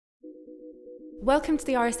Welcome to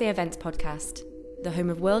the RSA Events Podcast, the home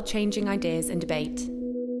of world-changing ideas and debate.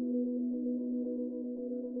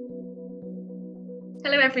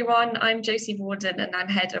 Hello everyone, I'm Josie Warden and I'm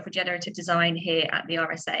Head of Regenerative Design here at the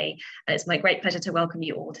RSA. And it's my great pleasure to welcome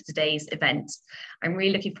you all to today's event. I'm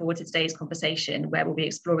really looking forward to today's conversation where we'll be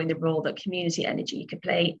exploring the role that community energy could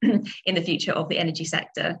play in the future of the energy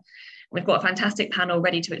sector. We've got a fantastic panel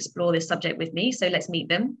ready to explore this subject with me, so let's meet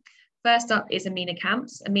them. First up is Amina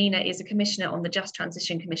Camps. Amina is a Commissioner on the Just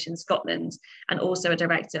Transition Commission Scotland and also a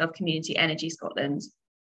Director of Community Energy Scotland.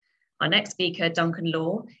 Our next speaker, Duncan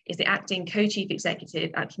Law, is the Acting Co-Chief Executive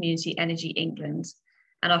at Community Energy England.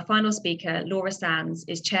 And our final speaker, Laura Sands,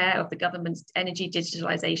 is Chair of the Government's Energy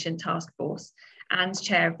Digitalisation Task Force and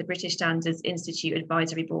Chair of the British Standards Institute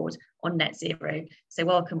Advisory Board on Net Zero. So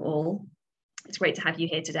welcome all. It's great to have you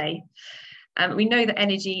here today. We know that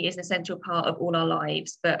energy is an essential part of all our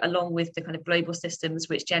lives, but along with the kind of global systems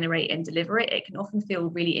which generate and deliver it, it can often feel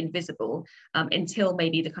really invisible until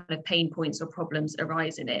maybe the kind of pain points or problems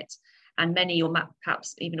arise in it. And many, or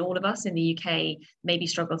perhaps even all of us in the UK, maybe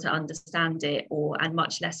struggle to understand it and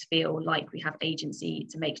much less feel like we have agency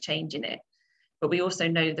to make change in it. But we also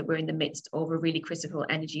know that we're in the midst of a really critical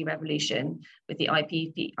energy revolution, with the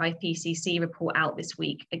IPCC report out this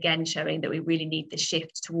week, again showing that we really need the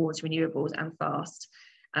shift towards renewables and fast.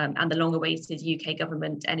 And the long-awaited UK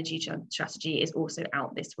government energy strategy is also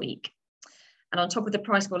out this week. And on top of the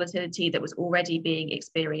price volatility that was already being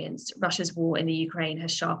experienced, Russia's war in the Ukraine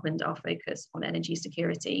has sharpened our focus on energy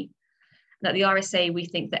security. And at the RSA, we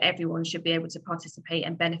think that everyone should be able to participate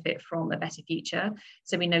and benefit from a better future.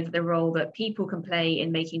 So we know that the role that people can play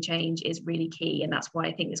in making change is really key. And that's why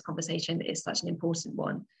I think this conversation is such an important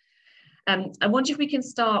one. I wonder if we can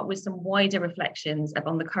start with some wider reflections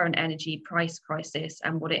on the current energy price crisis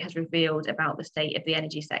and what it has revealed about the state of the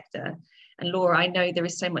energy sector. And Laura, I know there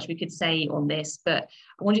is so much we could say on this, but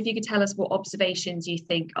I wonder if you could tell us what observations you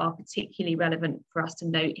think are particularly relevant for us to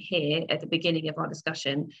note here at the beginning of our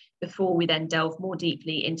discussion, before we then delve more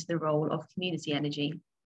deeply into the role of community energy.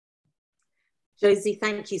 Josie,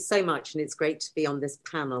 thank you so much. And it's great to be on this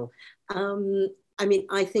panel.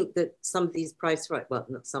 I think that some of these price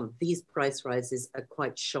rises are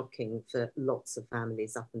quite shocking for lots of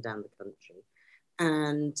families up and down the country.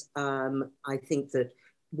 And I think that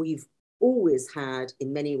we've always had,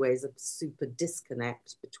 in many ways, a super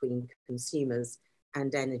disconnect between consumers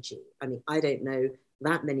and energy. I don't know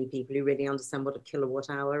that many people who really understand what a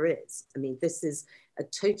kilowatt hour is. This is a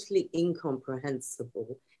totally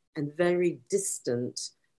incomprehensible and very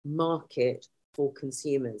distant market for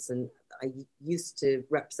consumers. And I used to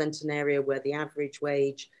represent an area where the average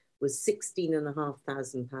wage was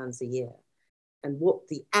 £16,500 a year. And what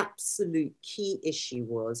the absolute key issue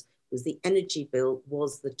was the energy bill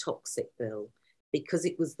was the toxic bill, because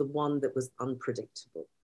it was the one that was unpredictable.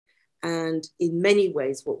 And in many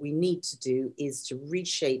ways, what we need to do is to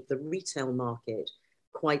reshape the retail market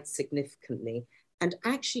quite significantly and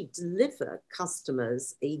actually deliver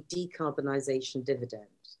customers a decarbonisation dividend.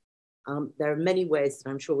 There are many ways that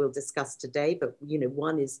I'm sure we'll discuss today, but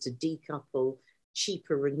one is to decouple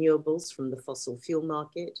cheaper renewables from the fossil fuel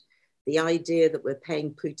market. The idea that we're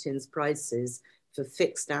paying Putin's prices for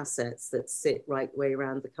fixed assets that sit right way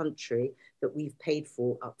around the country that we've paid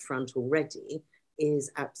for upfront already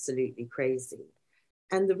is absolutely crazy.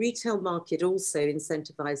 And the retail market also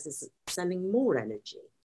incentivizes selling more energy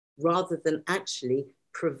rather than actually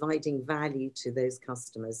providing value to those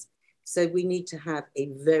customers. So we need to have a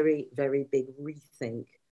very, very big rethink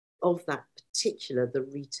of that the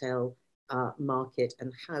retail market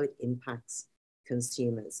and how it impacts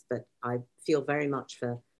consumers. But I feel very much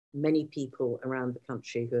for many people around the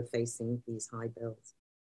country who are facing these high bills.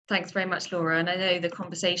 Thanks very much, Laura. And I know the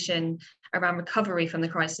conversation around recovery from the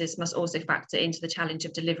crisis must also factor into the challenge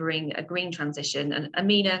of delivering a green transition. And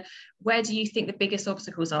Amina, where do you think the biggest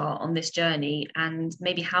obstacles are on this journey? And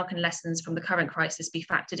maybe how can lessons from the current crisis be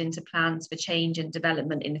factored into plans for change and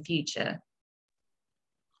development in the future?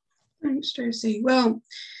 Thanks, Josie. Well,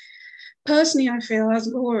 personally, I feel, as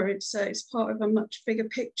Laura, it's part of a much bigger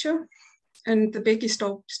picture. And the biggest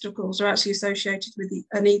obstacles are actually associated with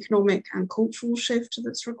an economic and cultural shift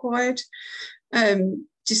that's required.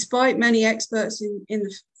 Despite many experts in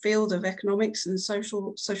the field of economics and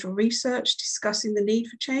social research discussing the need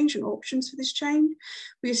for change and options for this change,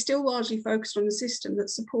 we are still largely focused on a system that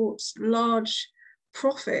supports large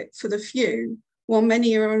profit for the few, while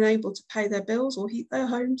many are unable to pay their bills or heat their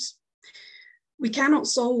homes. We cannot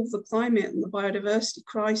solve the climate and the biodiversity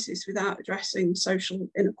crisis without addressing social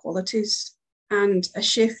inequalities, and a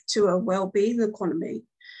shift to a well-being economy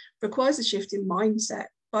requires a shift in mindset,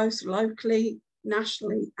 both locally,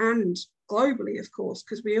 nationally, and globally, of course,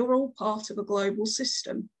 because we are all part of a global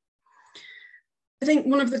system. I think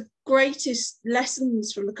one of the greatest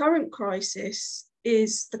lessons from the current crisis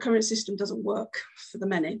is the current system doesn't work for the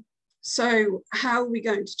many. So how are we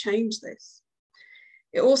going to change this?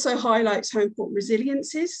 It also highlights how important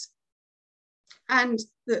resilience is, and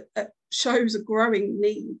that shows a growing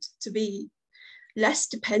need to be less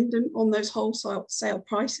dependent on those wholesale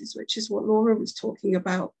prices, which is what Laura was talking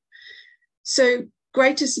about. So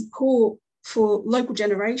greater support for local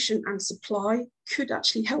generation and supply could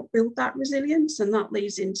actually help build that resilience, and that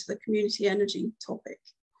leads into the community energy topic.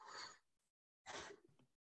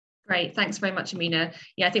 Great, thanks very much, Amina.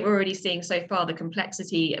 Yeah, I think we're already seeing so far the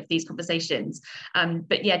complexity of these conversations.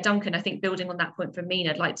 But yeah, Duncan, I think building on that point from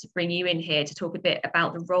Amina, I'd like to bring you in here to talk a bit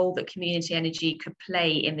about the role that community energy could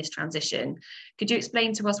play in this transition. Could you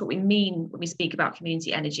explain to us what we mean when we speak about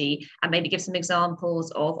community energy, and maybe give some examples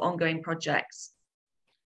of ongoing projects?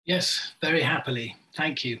 Yes, very happily.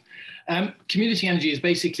 Thank you. Community energy is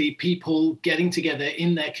basically people getting together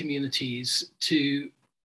in their communities to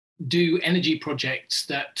do energy projects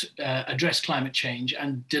that address climate change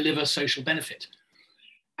and deliver social benefit.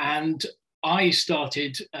 And I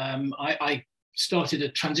started a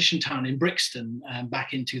transition town in Brixton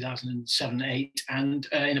back in 2007-8, and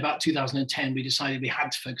in about 2010 we decided we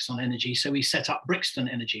had to focus on energy, so we set up Brixton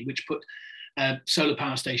Energy, which put solar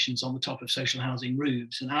power stations on the top of social housing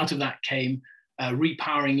roofs, and out of that came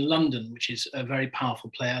Repowering London, which is a very powerful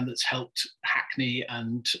player that's helped Hackney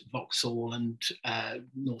and Vauxhall and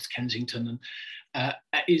North Kensington, and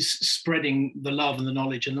is spreading the love and the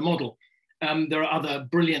knowledge and the model. There are other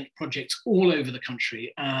brilliant projects all over the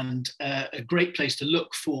country, and a great place to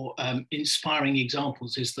look for inspiring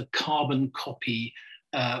examples is the Carbon Copy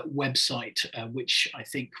website, which I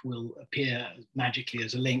think will appear magically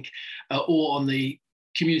as a link, or on the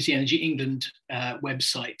Community Energy England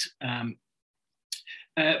website.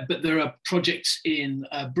 But there are projects in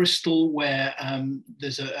Bristol where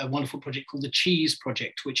there's a wonderful project called the Cheese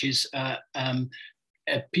Project, which is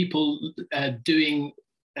people doing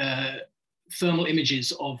thermal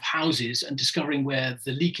images of houses and discovering where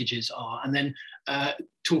the leakages are, and then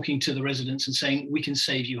talking to the residents and saying, we can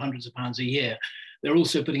save you hundreds of pounds a year. They're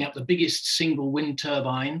also putting up the biggest single wind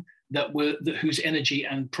turbine whose energy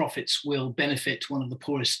and profits will benefit one of the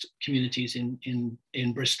poorest communities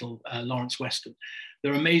in Bristol, Lawrence Weston.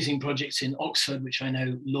 There are amazing projects in Oxford, which I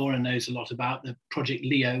know Laura knows a lot about, the Project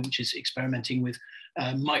Leo, which is experimenting with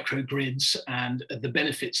microgrids and the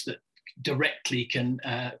benefits that directly can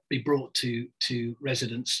be brought to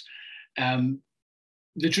residents.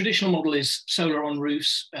 The traditional model is solar on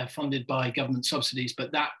roofs funded by government subsidies,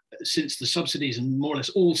 but that, since the subsidies and more or less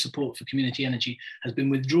all support for community energy has been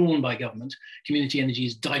withdrawn by government, community energy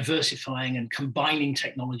is diversifying and combining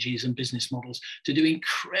technologies and business models to do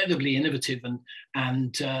incredibly innovative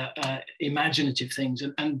and imaginative things.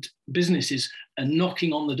 And businesses are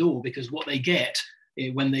knocking on the door, because what they get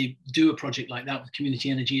when they do a project like that with community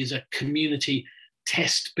energy is a community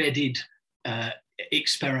test-bedded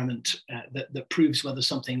experiment that proves whether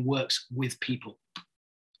something works with people.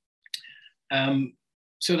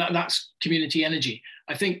 So that's community energy.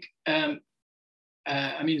 I think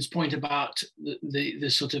Amina's point about the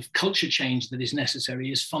sort of culture change that is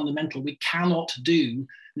necessary is fundamental. We cannot do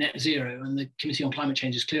net zero, and the Committee on Climate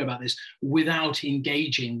Change is clear about this, without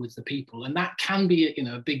engaging with the people. And that can be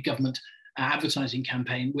a big government advertising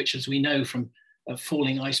campaign, which, as we know from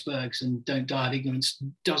falling icebergs and Don't Die of Ignorance,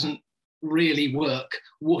 doesn't really work.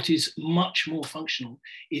 What is much more functional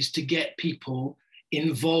is to get people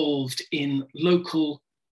involved in local,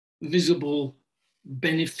 visible,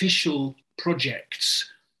 beneficial projects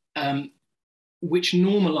which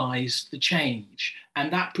normalize the change.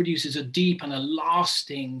 And that produces a deep and a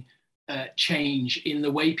lasting change in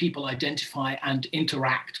the way people identify and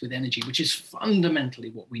interact with energy, which is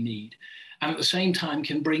fundamentally what we need. And at the same time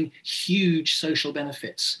can bring huge social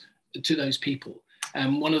benefits to those people.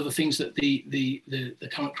 One of the things that the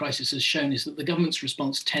current crisis has shown is that the government's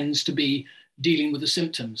response tends to be dealing with the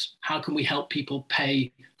symptoms. How can we help people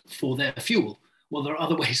pay for their fuel? Well, there are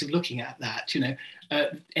other ways of looking at that.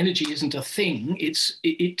 Energy isn't a thing.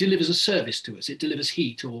 It delivers a service to us. It delivers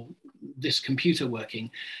heat or this computer working.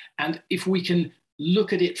 And if we can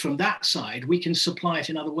look at it from that side, we can supply it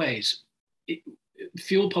in other ways.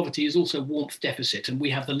 Fuel poverty is also warmth deficit, and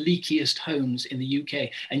we have the leakiest homes in the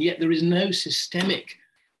UK, and yet there is no systemic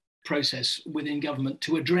process within government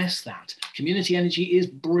to address that. Community energy is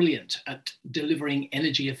brilliant at delivering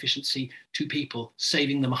energy efficiency to people,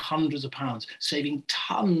 saving them hundreds of pounds, saving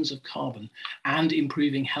tons of carbon, and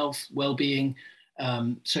improving health, well-being,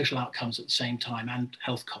 social outcomes at the same time, and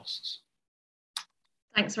health costs.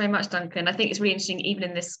 Thanks very much, Duncan. I think it's really interesting, even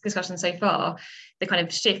in this discussion so far, the kind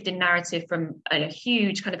of shift in narrative from a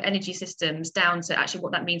huge kind of energy systems down to actually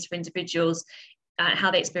what that means for individuals,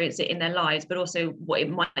 how they experience it in their lives, but also what it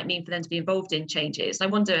might mean for them to be involved in changes. I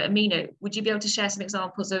wonder, Amina, would you be able to share some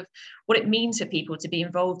examples of what it means for people to be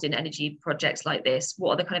involved in energy projects like this?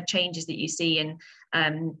 What are the kind of changes that you see, and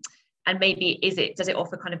maybe does it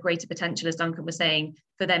offer kind of greater potential, as Duncan was saying,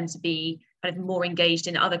 for them to be kind of more engaged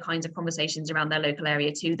in other kinds of conversations around their local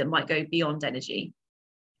area too that might go beyond energy?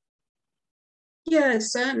 Yeah,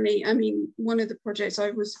 certainly. I mean, one of the projects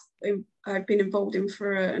I've been involved in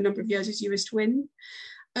for a number of years is US Twin,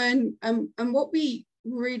 and what we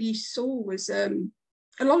really saw was a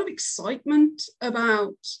lot of excitement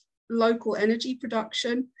about local energy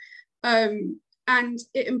production, and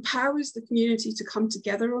it empowers the community to come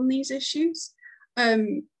together on these issues,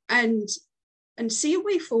 and see a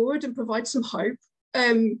way forward and provide some hope.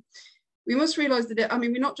 We must realise that,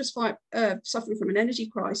 we're not just suffering from an energy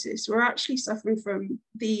crisis, we're actually suffering from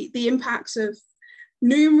the impacts of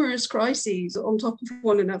numerous crises on top of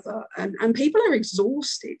one another, and people are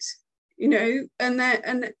exhausted, and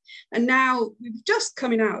now we've just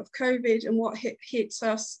coming out of COVID, and what hits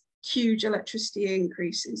us, huge electricity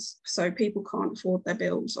increases, so people can't afford their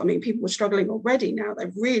bills. I mean, people were struggling already, now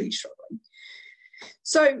they're really struggling.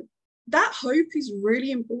 So that hope is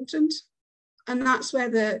really important. And that's where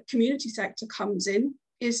the community sector comes in,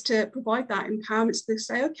 is to provide that empowerment to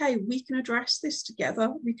say, okay, we can address this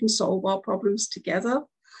together, we can solve our problems together.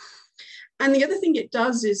 And the other thing it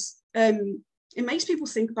does is it makes people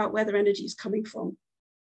think about where their energy is coming from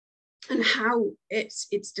and how it's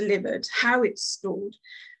delivered, how it's stored,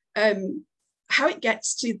 how it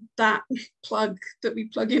gets to that plug that we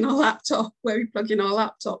plug in our laptop, where we plug in our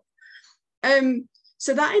laptop.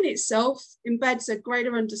 So that in itself embeds a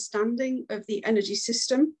greater understanding of the energy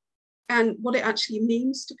system and what it actually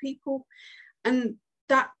means to people. And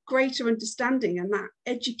that greater understanding and that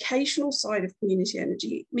educational side of community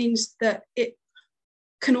energy means that it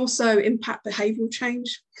can also impact behavioural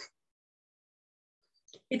change.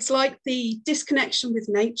 It's like the disconnection with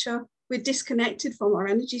nature. We're disconnected from our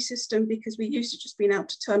energy system because we're used to just being able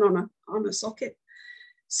to turn on a socket.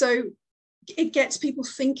 So it gets people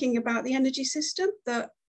thinking about the energy system that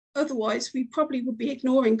otherwise we probably would be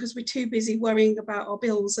ignoring because we're too busy worrying about our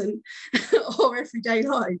bills and our everyday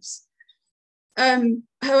lives.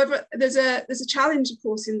 However, there's a challenge, of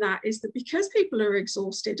course, in that, is that because people are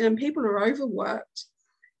exhausted and people are overworked,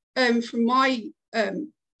 from my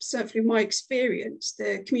certainly my experience,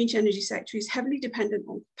 the community energy sector is heavily dependent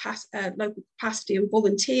on local capacity and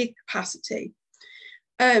volunteer capacity.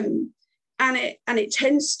 And it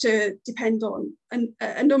tends to depend on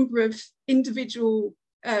a number of individual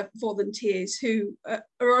volunteers who are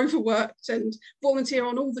overworked and volunteer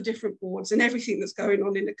on all the different boards and everything that's going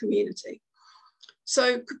on in the community.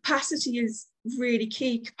 So capacity is really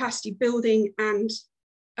key, capacity building and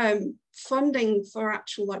funding for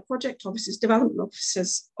actual project officers, development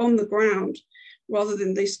officers on the ground, rather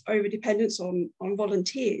than this over-dependence on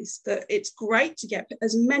volunteers. That it's great to get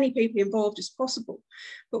as many people involved as possible,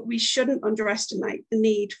 but we shouldn't underestimate the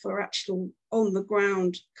need for actual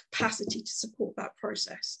on-the-ground capacity to support that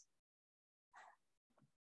process.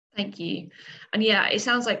 Thank you. And yeah, it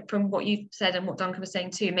sounds like from what you've said and what Duncan was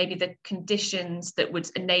saying too, maybe the conditions that would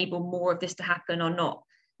enable more of this to happen are not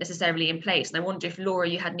necessarily in place. And I wonder if, Laura,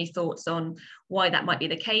 you had any thoughts on why that might be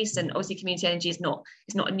the case. And obviously community energy is not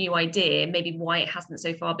a new idea, maybe why it hasn't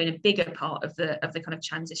so far been a bigger part of the kind of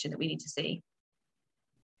transition that we need to see.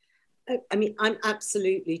 I mean, I'm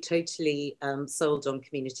absolutely totally sold on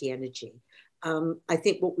community energy. I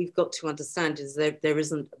think what we've got to understand is that there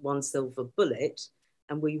isn't one silver bullet,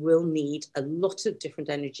 and we will need a lot of different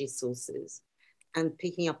energy sources. And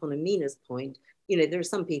picking up on Amina's point, there are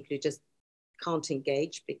some people who just can't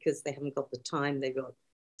engage because they haven't got the time, they've got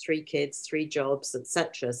 3 kids, 3 jobs,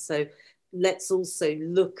 etc. So let's also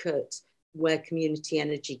look at where community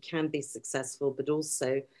energy can be successful, but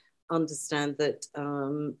also understand that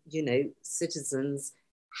citizens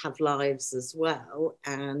have lives as well.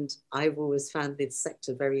 And I've always found this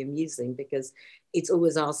sector very amusing because it's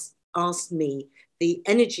always asked me, the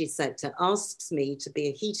energy sector asks me to be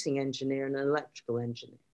a heating engineer and an electrical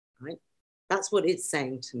engineer, right? That's what it's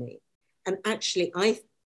saying to me. And actually,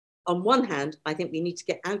 on one hand, I think we need to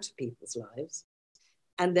get out of people's lives.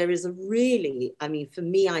 And there is for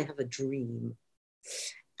me, I have a dream.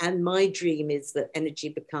 And my dream is that energy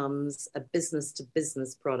becomes a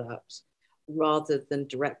business-to-business product rather than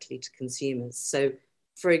directly to consumers. So,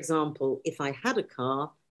 for example, if I had a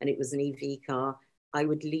car and it was an EV car, I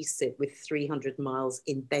would lease it with 300 miles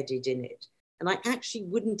embedded in it. And I actually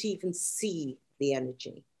wouldn't even see the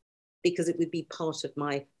energy, because it would be part of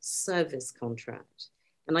my service contract.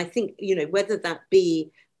 And I think, you know, whether that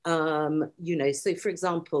be, you know, so for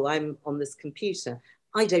example, I'm on this computer,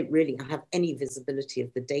 I don't really have any visibility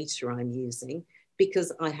of the data I'm using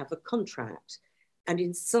because I have a contract. And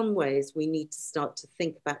in some ways, we need to start to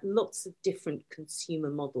think about lots of different consumer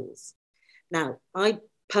models. Now, I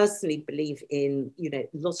personally believe in, you know,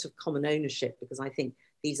 lots of common ownership, because I think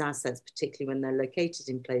these assets, particularly when they're located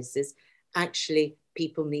in places, actually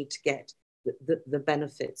people need to get the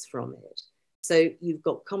benefits from it. So you've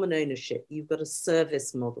got common ownership, you've got a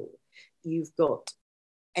service model, you've got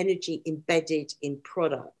energy embedded in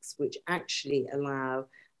products which actually allow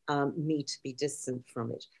me to be distant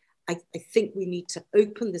from it. I think we need to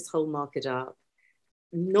open this whole market up,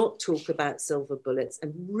 not talk about silver bullets,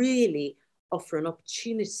 and really offer an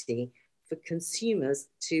opportunity for consumers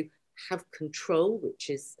to have control, which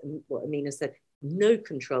is what Amina said, no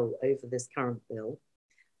control over this current bill,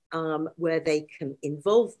 where they can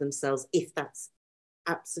involve themselves if that's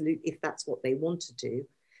what they want to do.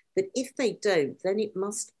 But if they don't, then it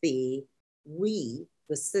must be we,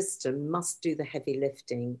 the system, must do the heavy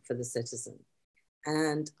lifting for the citizen.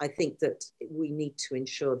 And I think that we need to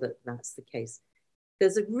ensure that that's the case.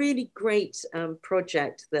 There's a really great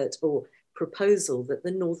project or proposal that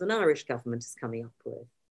the Northern Irish government is coming up with,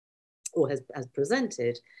 or has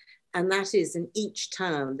presented, and that is in each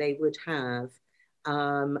town they would have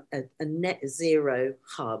a net zero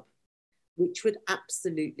hub, which would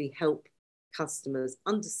absolutely help customers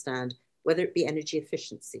understand whether it be energy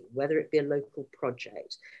efficiency, whether it be a local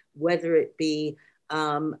project, whether it be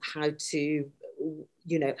how to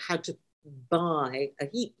buy a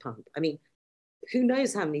heat pump. I mean, who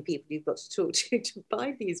knows how many people you've got to talk to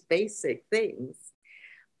buy these basic things.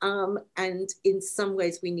 And in some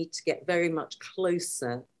ways, we need to get very much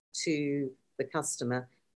closer to the customer.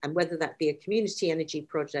 And whether that be a community energy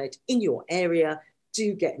project in your area,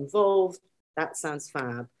 do get involved. That sounds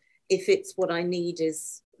fab. If it's what I need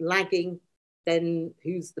is lagging, then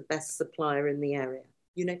who's the best supplier in the area?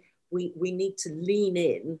 You know, we need to lean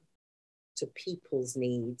in to people's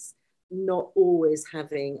needs, not always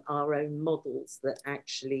having our own models that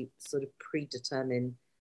actually sort of predetermine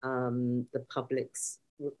the public's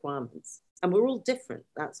requirements. And we're all different.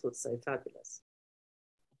 That's what's so fabulous.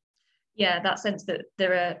 Yeah, that sense that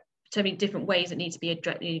there are so many different ways that need to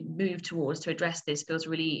be moved towards to address this feels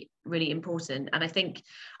really, really important. And I think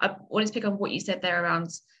I wanted to pick on what you said there around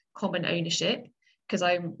common ownership, because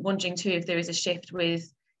I'm wondering too if there is a shift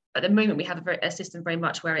with, at the moment we have a system very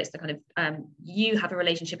much where it's the kind of you have a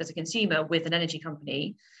relationship as a consumer with an energy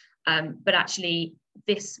company, but actually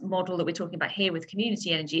this model that we're talking about here with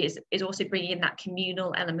community energy is also bringing in that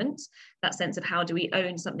communal element, that sense of how do we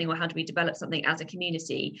own something or how do we develop something as a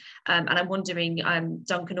community. And I'm wondering,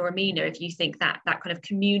 Duncan or Amina, if you think that kind of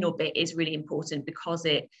communal bit is really important because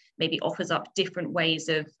it maybe offers up different ways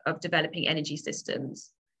of developing energy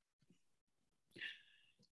systems.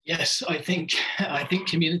 Yes, I think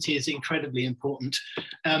community is incredibly important.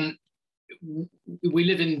 We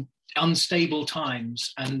live in unstable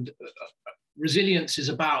times, and resilience is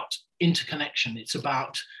about interconnection. It's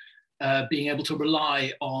about being able to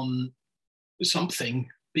rely on something,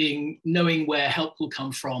 knowing where help will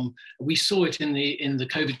come from. We saw it in the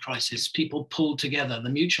COVID crisis. People pulled together. The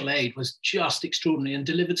mutual aid was just extraordinary and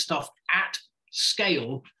delivered stuff at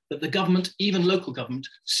scale that the government, even local government,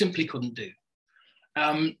 simply couldn't do.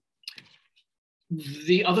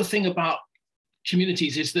 The other thing about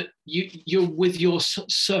communities is that you're with your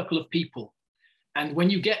circle of people. And when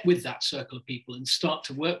you get with that circle of people and start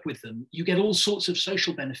to work with them, you get all sorts of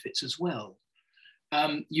social benefits as well.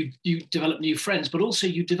 You develop new friends, but also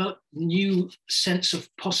you develop new sense of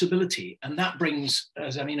possibility. And that brings,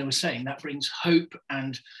 as Amina was saying, that brings hope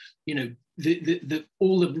and, you know,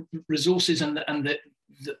 all the resources and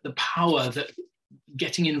the power that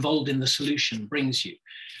getting involved in the solution brings you.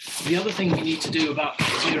 The other thing we need to do about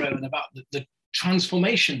zero and about the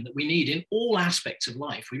transformation that we need in all aspects of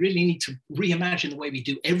life, we really need to reimagine the way we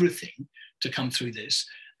do everything to come through this,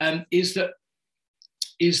 that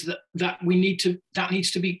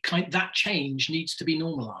change needs to be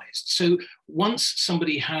normalized. So once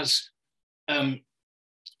somebody has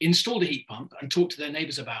installed a heat pump and talked to their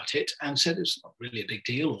neighbors about it and said it's not really a big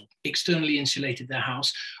deal, or externally insulated their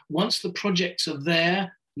house, once the projects are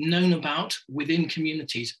there, known about within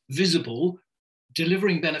communities, visible,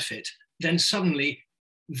 delivering benefit, then suddenly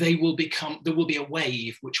there will be a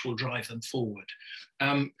wave which will drive them forward.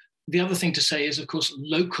 The other thing to say is, of course,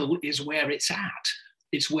 local is where it's at.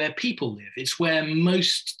 It's where people live. It's where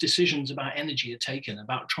most decisions about energy are taken,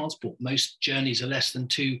 about transport. Most journeys are less than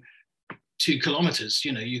two 2 kilometers.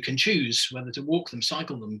 You know, you can choose whether to walk them,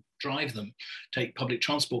 cycle them, drive them, take public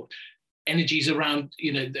transport. Energies around,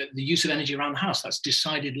 you know, the use of energy around the house, that's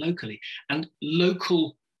decided locally. And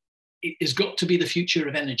local has got to be the future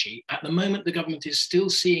of energy. At the moment, the government is still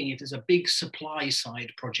seeing it as a big supply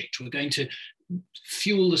side project. We're going to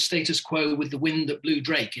fuel the status quo with the wind that blew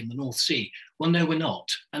Drake in the North Sea. Well, no, we're not,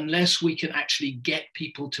 unless we can actually get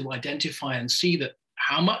people to identify and see that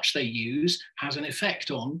how much they use has an effect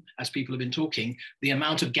on, as people have been talking, the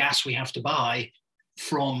amount of gas we have to buy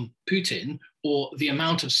from Putin, or the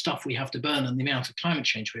amount of stuff we have to burn and the amount of climate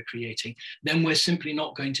change we're creating, then we're simply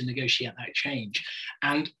not going to negotiate that change.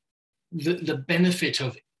 And the benefit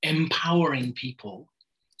of empowering people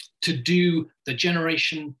to do the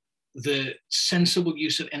generation, the sensible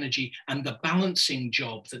use of energy, and the balancing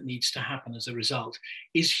job that needs to happen as a result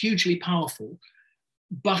is hugely powerful,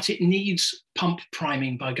 but it needs pump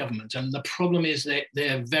priming by government. And the problem is that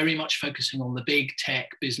they're very much focusing on the big tech,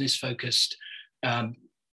 business-focused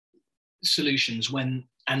solutions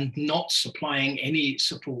and not supplying any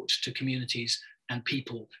support to communities and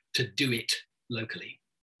people to do it locally.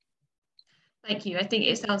 Thank you. I think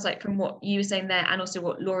it sounds like from what you were saying there, and also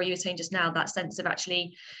what Laura, you were saying just now, that sense of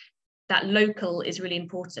actually that local is really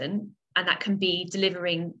important, and that can be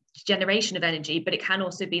delivering generation of energy, but it can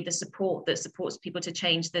also be the support that supports people to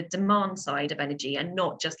change the demand side of energy, and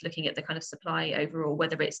not just looking at the kind of supply overall,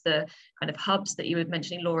 whether it's the kind of hubs that you were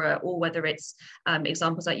mentioning, Laura, or whether it's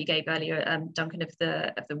examples like you gave earlier, Duncan, of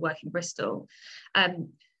the work in Bristol.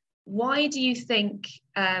 Why do you think,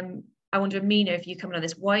 I wonder, Amina, if you come on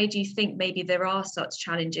this, why do you think maybe there are such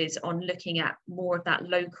challenges on looking at more of that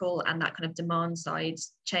local and that kind of demand side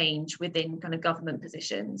change within kind of government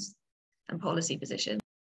positions and policy positions?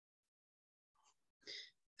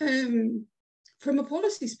 From a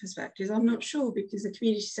policies perspective, I'm not sure, because the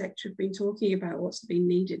community sector have been talking about what's been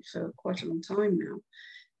needed for quite a long time now.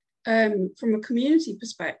 From a community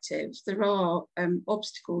perspective, there are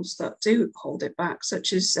obstacles that do hold it back,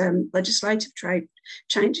 such as legislative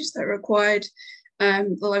changes that are required.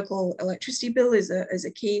 The local electricity bill is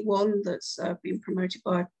a key one that's been promoted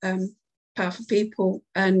by powerful people,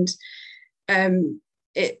 and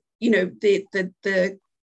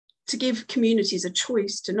to give communities a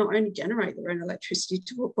choice to not only generate their own electricity,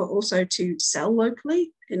 but also to sell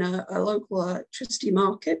locally in a local electricity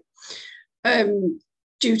market.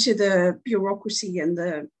 Due to the bureaucracy and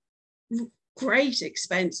the great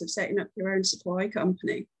expense of setting up your own supply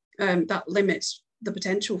company, that limits the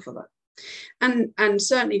potential for that. And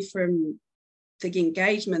certainly from the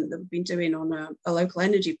engagement that we've been doing on a local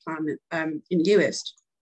energy plan in Uist,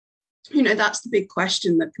 you know, that's the big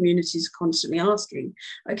question that communities are constantly asking.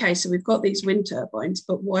 Okay, so we've got these wind turbines,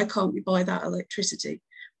 but why can't we buy that electricity?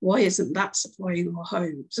 Why isn't that supplying our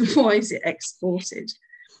homes? And why is it exported?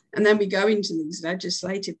 And then we go into these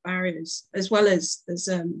legislative barriers, as well as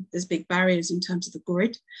there's big barriers in terms of the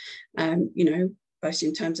grid, you know, both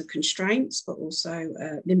in terms of constraints, but also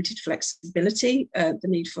limited flexibility, the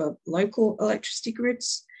need for local electricity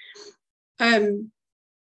grids.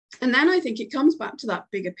 And then I think it comes back to that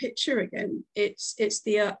bigger picture again. It's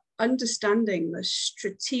the understanding the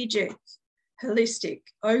strategic, holistic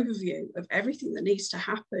overview of everything that needs to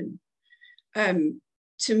happen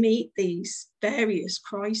to meet these various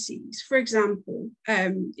crises. For example,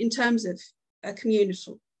 in terms of a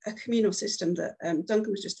communal system that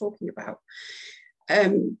Duncan was just talking about,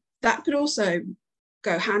 that could also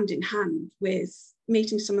go hand in hand with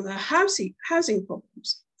meeting some of the housing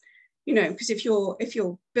problems. You know, because if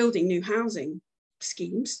you're building new housing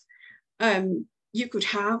schemes, you could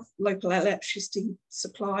have local electricity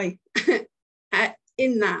supply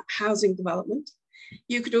in that housing development.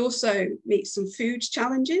 You could also meet some food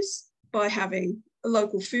challenges by having a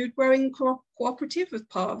local food growing cooperative as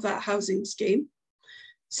part of that housing scheme.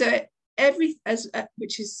 So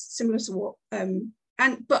which is similar to what,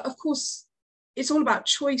 but of course, it's all about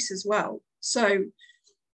choice as well. So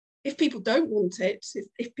if people don't want it,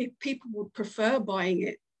 if people would prefer buying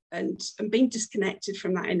it and being disconnected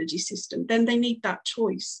from that energy system, then they need that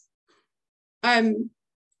choice.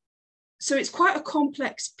 So it's quite a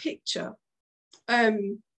complex picture.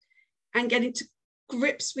 And getting to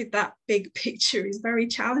grips with that big picture is very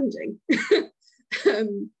challenging.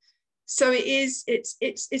 So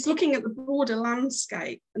it's looking at the broader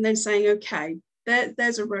landscape and then saying, okay,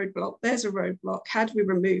 there's a roadblock, how do we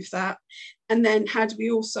remove that? And then how do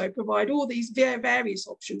we also provide all these various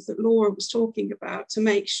options that Laura was talking about to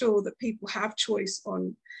make sure that people have choice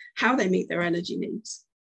on how they meet their energy needs?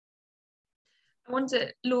 I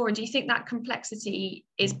wonder, Laura, do you think that complexity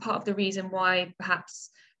is part of the reason why perhaps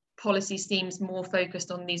policy seems more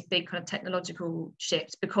focused on these big kind of technological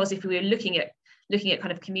shifts, because if we were looking at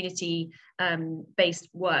kind of community based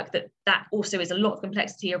work, that also is a lot of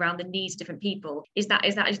complexity around the needs of different people. Is that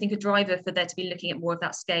I think a driver for there to be looking at more of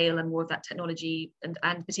that scale and more of that technology,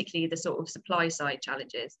 and particularly the sort of supply side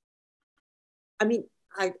challenges? I mean,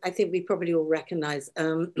 I think we probably all recognise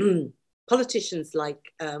politicians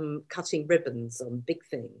like cutting ribbons on big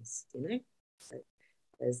things, you know, so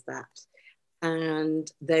there's that. And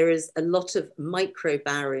there is a lot of micro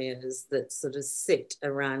barriers that sort of sit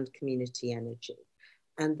around community energy.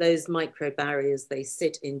 And those micro barriers, they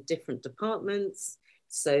sit in different departments.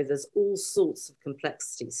 So there's all sorts of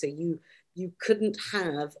complexity. So you couldn't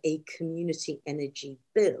have a community energy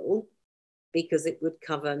bill because it would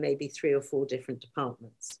cover maybe 3 or 4 different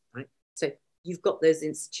departments, right? So you've got those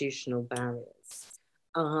institutional barriers.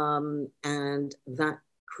 And that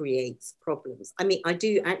creates problems. I mean, I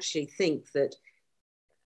do actually think that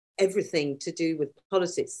everything to do with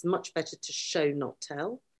politics is much better to show, not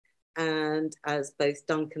tell. And as both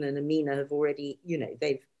Duncan and Amina have already, you know,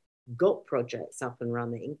 they've got projects up and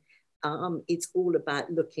running. It's all about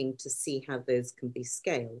looking to see how those can be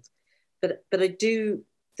scaled. But I do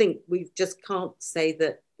think we just can't say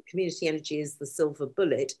that community energy is the silver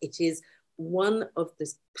bullet. It is one of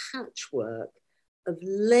this patchwork of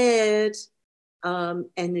layered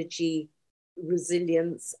energy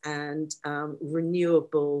resilience and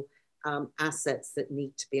renewable assets that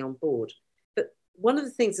need to be on board. But one of the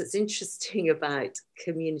things that's interesting about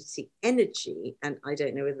community energy, and I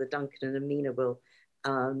don't know whether Duncan and Amina will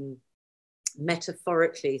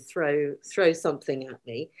metaphorically throw something at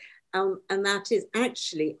me, and that is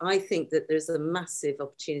actually, I think that there's a massive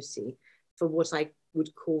opportunity for what I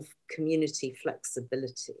would call community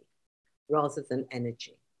flexibility rather than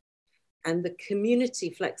energy. And the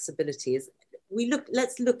community flexibility is,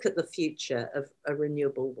 let's look at the future of a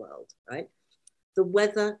renewable world, right? The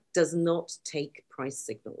weather does not take price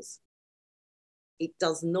signals. It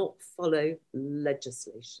does not follow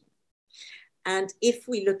legislation. And if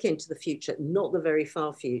we look into the future, not the very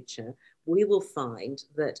far future, we will find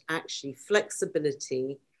that actually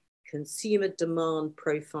flexibility, consumer demand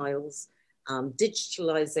profiles,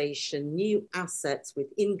 digitalization, new assets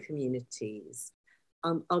within communities,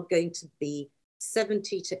 are going to be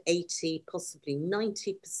 70 to 80, possibly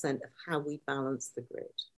 90% of how we balance the grid.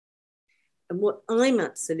 And what I'm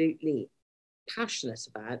absolutely passionate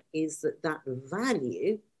about is that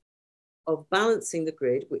value of balancing the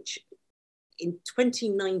grid, which in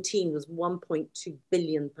 2019 was £1.2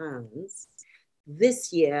 billion.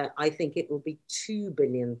 This year, I think it will be £2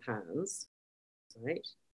 billion, right?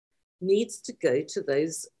 Needs to go to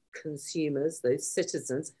those consumers, those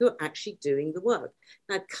citizens who are actually doing the work.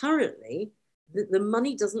 Now, currently, the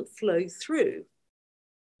money doesn't flow through.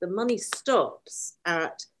 The money stops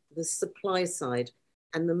at the supply side,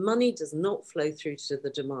 and the money does not flow through to the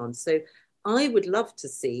demand. So I would love to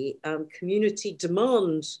see community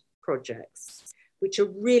demand projects, which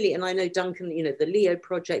are really, and I know Duncan, you know, the Leo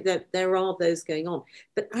project, there are those going on,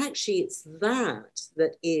 but actually it's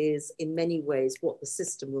that is in many ways what the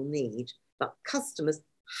system will need, but customers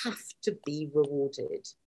have to be rewarded.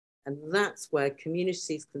 And that's where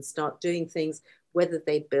communities can start doing things, whether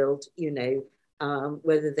they build, you know,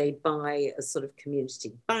 whether they buy a sort of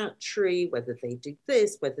community battery, whether they do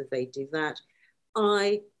this, whether they do that.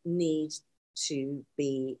 I need to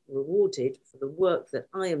be rewarded for the work that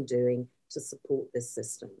I am doing to support this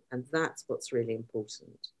system. And that's what's really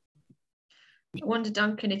important. I wonder,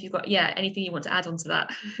 Duncan, if you've got, anything you want to add on to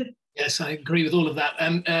that? Yes, I agree with all of that.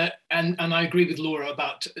 And I agree with Laura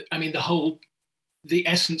about, I mean, the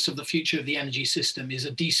essence of the future of the energy system is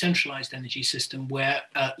a decentralized energy system where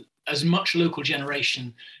as much local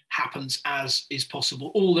generation happens as is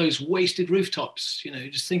possible. All those wasted rooftops, you know,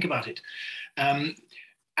 just think about it. And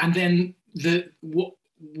then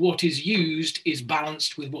what is used is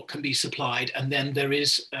balanced with what can be supplied. And then there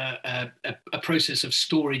is a process of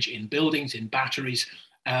storage in buildings, in batteries,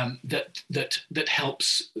 that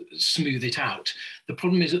helps smooth it out. The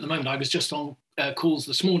problem is, at the moment, I was just on calls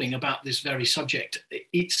this morning about this very subject.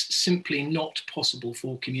 It's simply not possible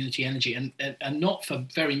for community energy and not for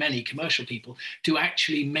very many commercial people to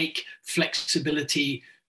actually make flexibility,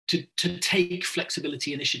 to take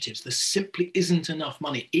flexibility initiatives. There simply isn't enough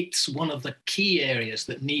money. It's one of the key areas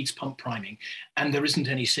that needs pump priming, and there isn't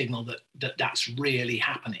any signal that that's really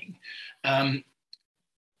happening.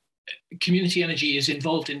 Community energy is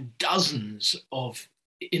involved in dozens of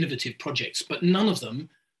innovative projects, but none of them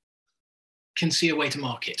can see a way to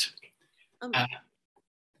market.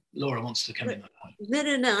 Laura wants to come in.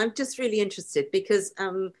 No. I'm just really interested because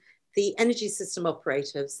the energy system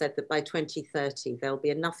operator have said that by 2030, there'll be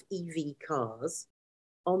enough EV cars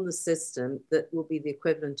on the system that will be the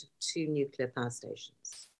equivalent of 2 nuclear power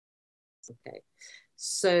stations. Okay.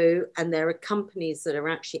 So, and there are companies that are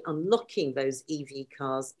actually unlocking those EV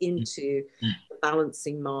cars into the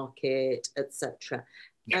balancing market, etc.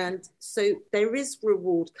 And so there is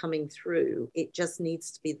reward coming through. It just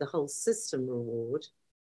needs to be the whole system reward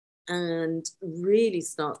and really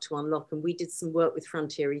start to unlock. And we did some work with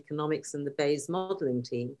Frontier Economics and the Bayes modeling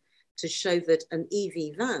team to show that an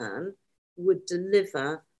EV van would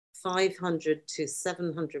deliver 500 to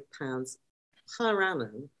 700 pounds per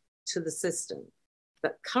annum to the system.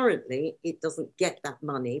 But currently it doesn't get that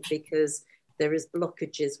money because there is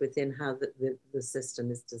blockages within how the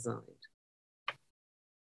system is designed.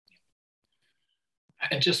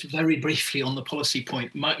 And just very briefly on the policy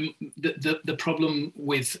point, the problem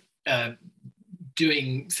with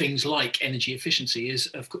doing things like energy efficiency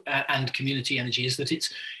is and community energy is that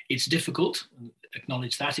it's difficult.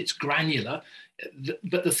 Acknowledge that it's granular,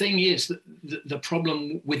 but the thing is that the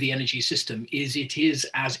problem with the energy system is it is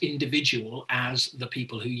as individual as the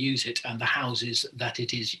people who use it and the houses that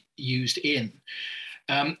it is used in.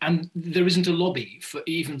 And there isn't a lobby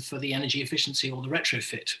even for the energy efficiency or the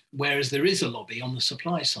retrofit, whereas there is a lobby on the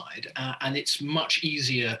supply side, and it's much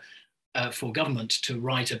easier for government to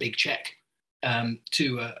write a big check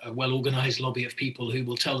to a well-organized lobby of people who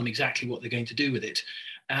will tell them exactly what they're going to do with it.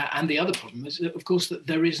 And the other problem is, of course, that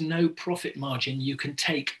there is no profit margin you can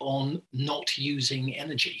take on not using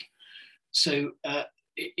energy. So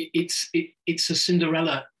it's a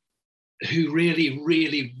Cinderella who really,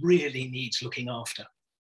 really, really needs looking after.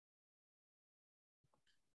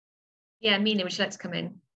 Yeah, Mina, would you like to come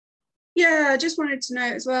in? Yeah, I just wanted to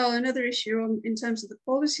note as well, another issue in terms of the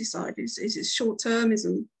policy side is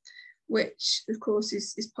short-termism, which of course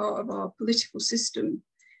is part of our political system.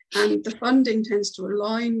 And the funding tends to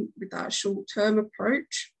align with that short-term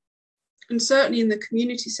approach. And certainly in the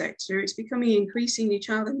community sector, it's becoming increasingly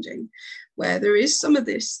challenging where there is some of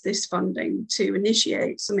this funding to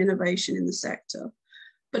initiate some innovation in the sector,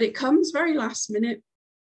 but it comes very last minute.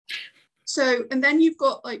 So, and then you've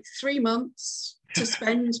got like 3 months to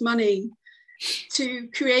spend money to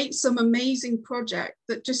create some amazing project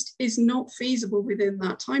that just is not feasible within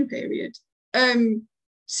that time period.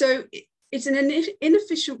 So it's an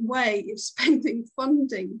inefficient way of spending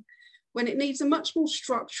funding when it needs a much more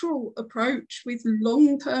structural approach with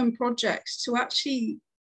long-term projects to actually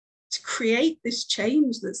create this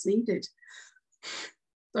change that's needed.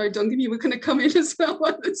 Sorry, Duncan, you were going to come in as well.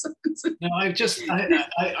 No,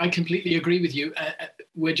 I completely agree with you.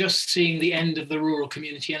 We're just seeing the end of the Rural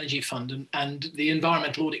Community Energy Fund, and the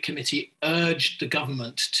Environmental Audit Committee urged the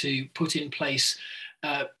government to put in place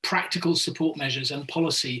practical support measures and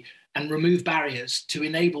policy and remove barriers to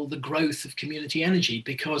enable the growth of community energy,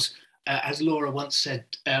 because as Laura once said,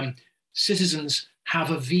 citizens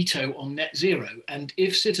have a veto on net zero. And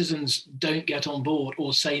if citizens don't get on board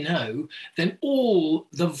or say no, then all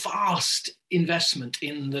the vast investment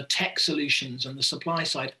in the tech solutions and the supply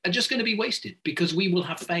side are just going to be wasted because we will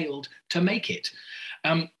have failed to make it.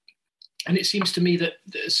 And it seems to me that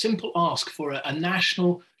the simple ask for a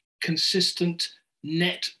national, consistent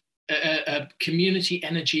net community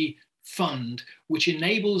energy fund, which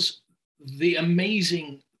enables the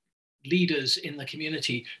amazing leaders in the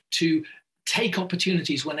community to take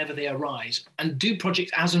opportunities whenever they arise and do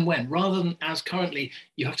projects as and when, rather than as currently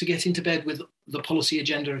you have to get into bed with the policy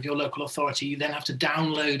agenda of your local authority. You then have to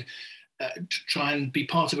download, try and be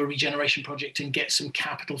part of a regeneration project and get some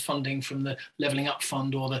capital funding from the Levelling Up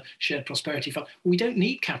Fund or the Shared Prosperity Fund. We don't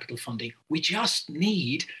need capital funding. We just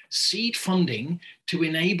need seed funding to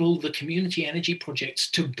enable the community energy projects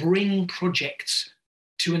to bring projects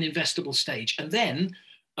to an investable stage. And then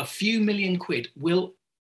a few million quid will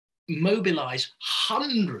mobilize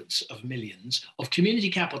hundreds of millions of community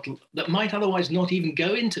capital that might otherwise not even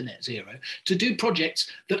go into net zero to do projects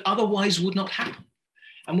that otherwise would not happen.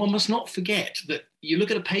 And one must not forget that you look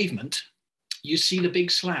at a pavement, you see the big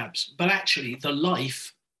slabs, but actually the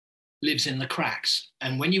life lives in the cracks.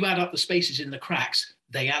 And when you add up the spaces in the cracks,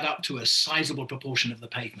 they add up to a sizable proportion of the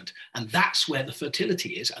pavement. And that's where the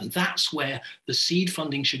fertility is. And that's where the seed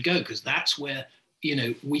funding should go, because that's where, you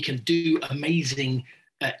know, we can do amazing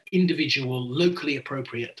individual, locally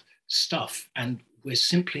appropriate stuff, and we're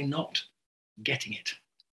simply not getting it.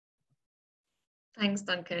 Thanks,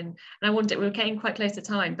 Duncan. And I wonder, we're getting quite close to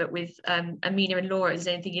time, but with Amina and Laura, is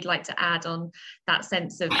there anything you'd like to add on that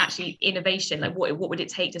sense of actually innovation? Like what would it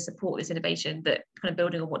take to support this innovation, that kind of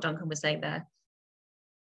building on what Duncan was saying there?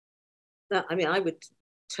 I mean, I would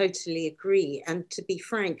totally agree. And to be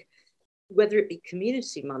frank, whether it be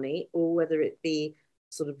community money or whether it be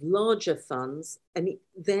sort of larger funds, I mean,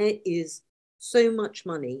 there is so much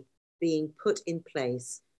money being put in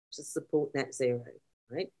place to support net zero,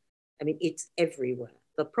 right? I mean, it's everywhere.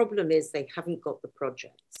 The problem is they haven't got the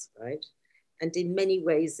projects, right? And in many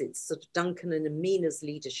ways, it's sort of Duncan and Amina's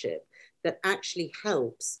leadership that actually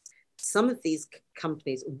helps some of these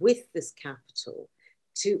companies with this capital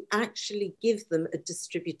to actually give them a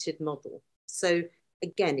distributed model. So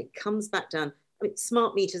again, it comes back down. I mean,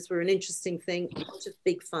 smart meters were an interesting thing. A lot of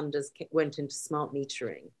big funders went into smart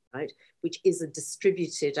metering, right? Which is a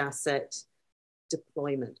distributed asset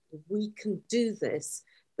deployment. We can do this,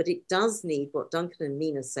 but it does need, what Duncan and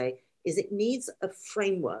Mina say, is it needs a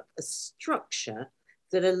framework, a structure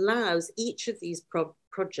that allows each of these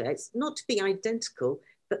projects not to be identical,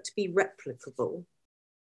 but to be replicable,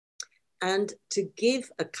 and to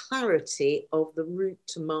give a clarity of the route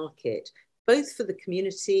to market, both for the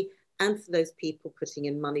community and for those people putting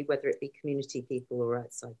in money, whether it be community people or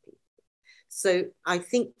outside people. So I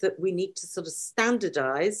think that we need to sort of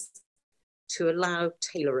standardize to allow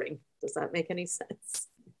tailoring. Does that make any sense?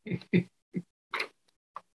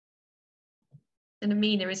 And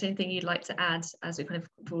Amina, is there anything you'd like to add as we kind of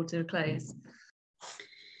draw to a close?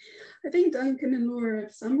 I think Duncan and Laura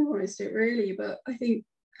have summarised it really, but I think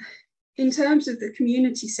in terms of the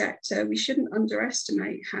community sector, we shouldn't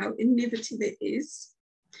underestimate how innovative it is.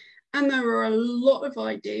 And there are a lot of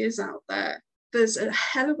ideas out there. There's a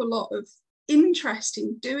hell of a lot of interest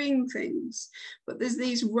in doing things, but there's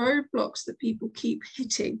these roadblocks that people keep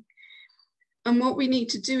hitting. And what we need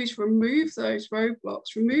to do is remove those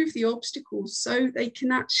roadblocks, remove the obstacles so they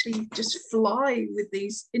can actually just fly with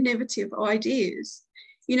these innovative ideas,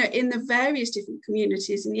 you know, in the various different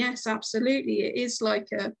communities. And yes, absolutely, it is like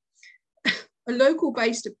a local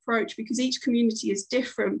based approach because each community is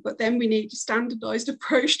different, but then we need a standardized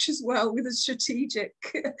approach as well with a strategic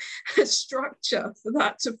structure for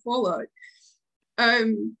that to follow.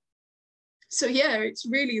 So yeah, it's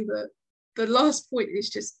really the last point is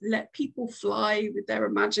just let people fly with their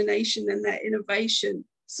imagination and their innovation,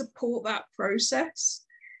 support that process,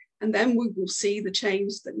 and then we will see the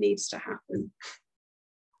change that needs to happen.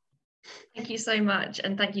 Thank you so much,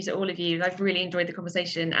 and thank you to all of you. I've really enjoyed the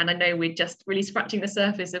conversation, and I know we're just really scratching the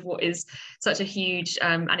surface of what is such a huge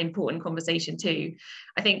and important conversation too.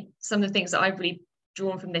 I think some of the things that I've really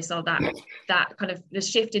drawn from this are that kind of the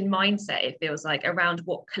shift in mindset, it feels like, around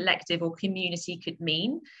what collective or community could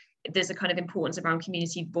mean. There's a kind of importance around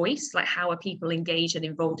community voice, like how are people engaged and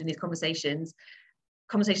involved in these conversations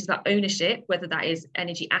about ownership, whether that is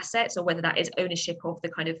energy assets or whether that is ownership of the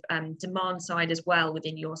kind of demand side as well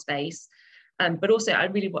within your space. But also I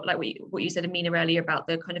really like what you said, Amina, earlier about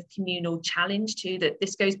the kind of communal challenge too, that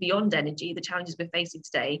this goes beyond energy, the challenges we're facing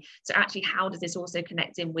today. So actually, how does this also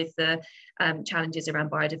connect in with the challenges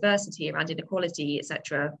around biodiversity, around inequality,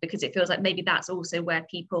 etc.? Because it feels like maybe that's also where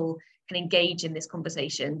people can engage in this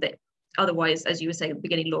conversation that otherwise, as you were saying at the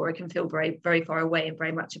beginning, Laura, can feel very, very far away and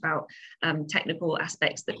very much about technical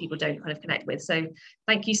aspects that people don't kind of connect with. So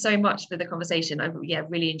thank you so much for the conversation. I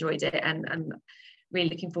really enjoyed it, and really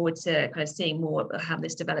looking forward to kind of seeing more of how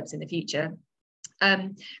this develops in the future.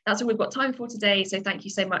 That's all we've got time for today. So thank you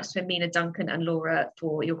so much to Amina, Duncan and Laura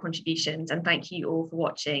for your contributions, and thank you all for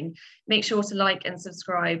watching. Make sure to like and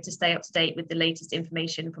subscribe to stay up to date with the latest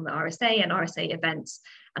information from the RSA and RSA events.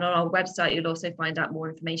 And on our website, you'll also find out more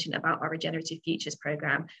information about our Regenerative Futures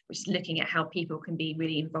programme, which is looking at how people can be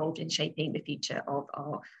really involved in shaping the future of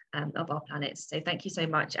our planet. So thank you so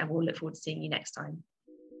much, and we'll look forward to seeing you next time.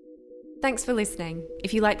 Thanks for listening.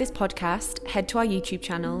 If you like this podcast, head to our YouTube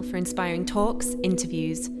channel for inspiring talks,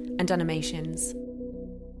 interviews, and animations.